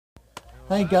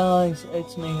Hey guys,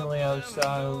 it's me Leo.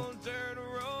 So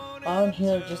I'm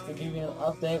here just to give you an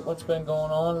update what's been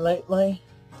going on lately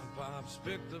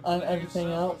and everything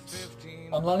else.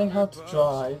 I'm learning how to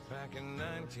drive,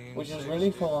 which is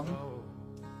really fun,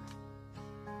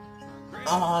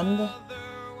 and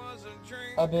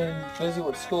I've been busy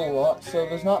with school a lot, so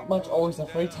there's not much always a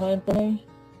free time for me.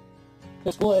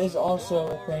 Because school is also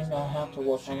a thing I have to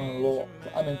work on a lot.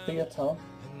 I'm in theatre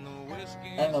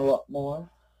and a lot more.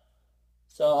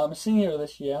 So I'm a senior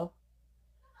this year,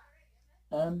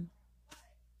 and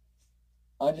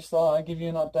I just thought I'd give you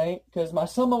an update, because my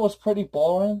summer was pretty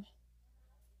boring.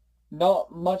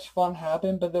 Not much fun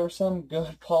happened, but there were some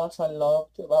good parts I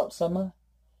loved about summer.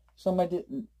 Some I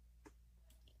didn't.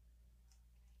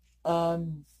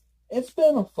 It's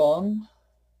been fun.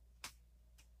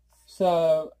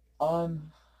 So, I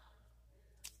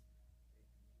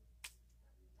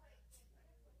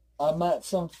met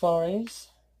some furries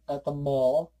at the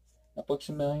mall at Books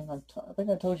A Million. I think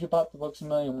I told you about the Books A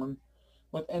Million one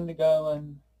with Indigo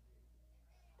and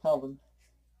Calvin.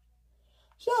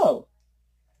 So,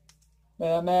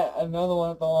 then I met another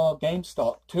one at the mall,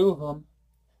 GameStop. Two of them.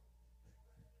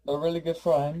 They're really good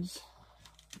friends.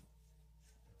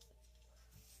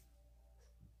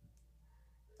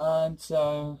 And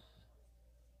so,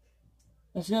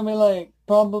 it's gonna be like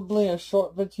probably a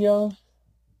short video.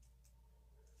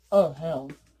 Oh,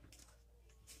 hell.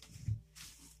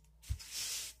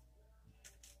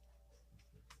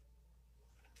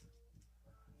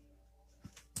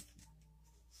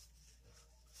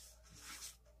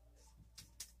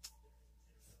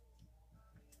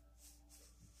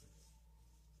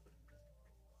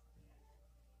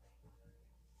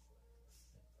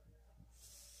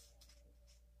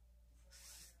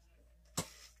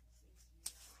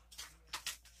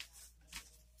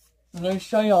 I'm going to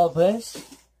show you all this.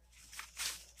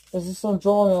 This is some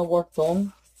drawing I worked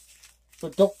on for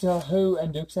Doctor Who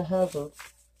and Dukes of Hazzard.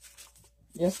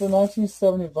 Yes, the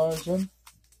 1970 version.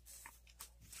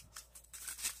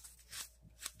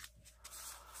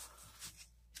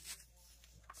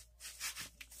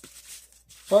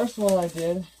 First one I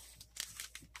did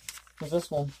was this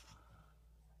one.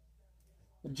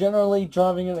 Generally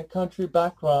driving in a country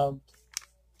background.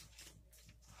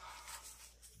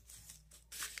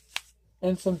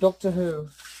 And some Doctor Who.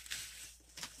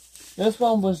 This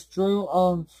one was drew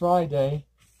on Friday,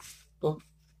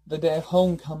 the day of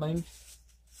homecoming.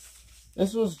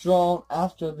 This was drawn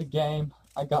after the game.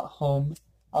 I got home,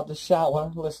 out the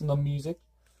shower, listened to music.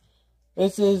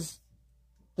 This is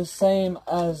the same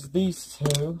as these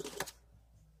two.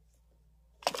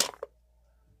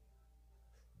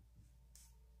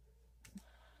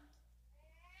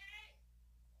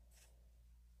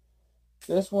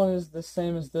 This one is the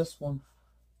same as this one.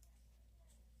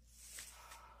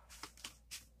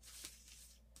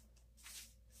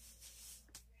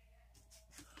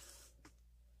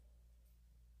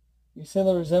 You see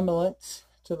the resemblance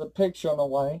to the picture in a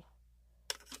way.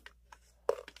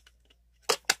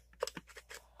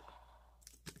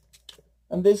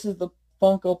 And this is the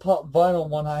Funko Pop vinyl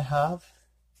one I have.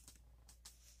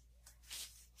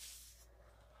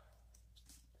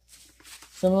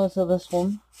 Similar to this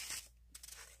one.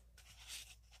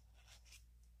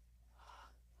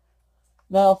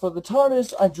 Now for the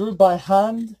TARDIS I drew by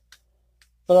hand,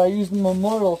 but I used the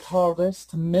Memorial TARDIS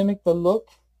to mimic the look,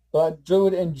 but I drew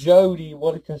it in Jodie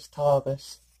Whittaker's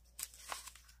TARDIS.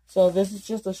 So this is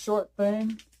just a short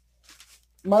thing.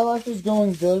 My life is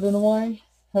going good in a way,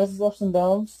 has its ups and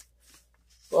downs,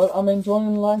 but I'm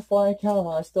enjoying life while I can.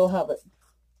 I still have it,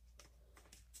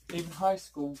 even high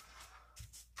school.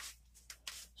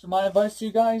 So my advice to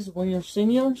you guys, when you're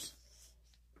seniors,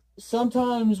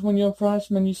 sometimes when you're a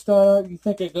freshman, you start out, you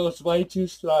think it goes way too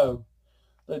slow.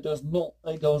 But it does not.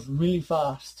 It goes really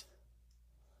fast.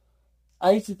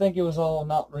 I used to think it was all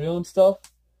not real and stuff.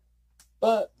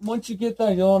 But once you get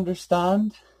there, you'll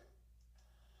understand.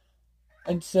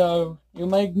 And so, you'll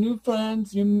make new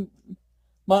friends. You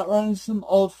might run into some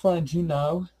old friends you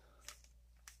know.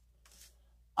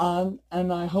 And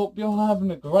I hope you're having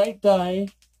a great day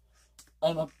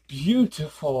and a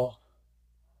beautiful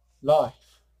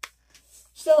life.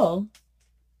 So,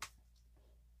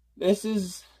 this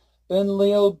has been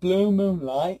Leo Blue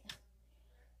Moonlight,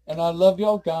 and I love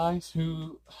y'all guys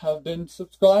who have been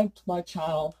subscribed to my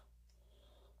channel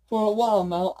for a while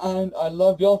now, and I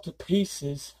love y'all to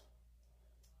pieces.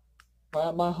 Right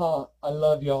at my heart, I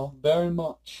love y'all very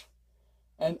much,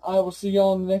 and I will see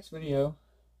y'all in the next video.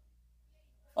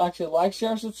 Actually, like,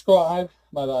 share, subscribe.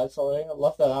 My bad, sorry, I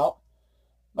left that out.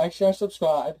 Like, share,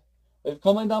 subscribe. Leave a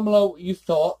comment down below what you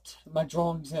thought, my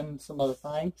drawings and some other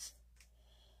things.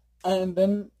 And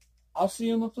then I'll see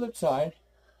you on the flip side.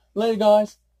 Later,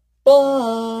 guys.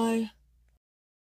 Bye.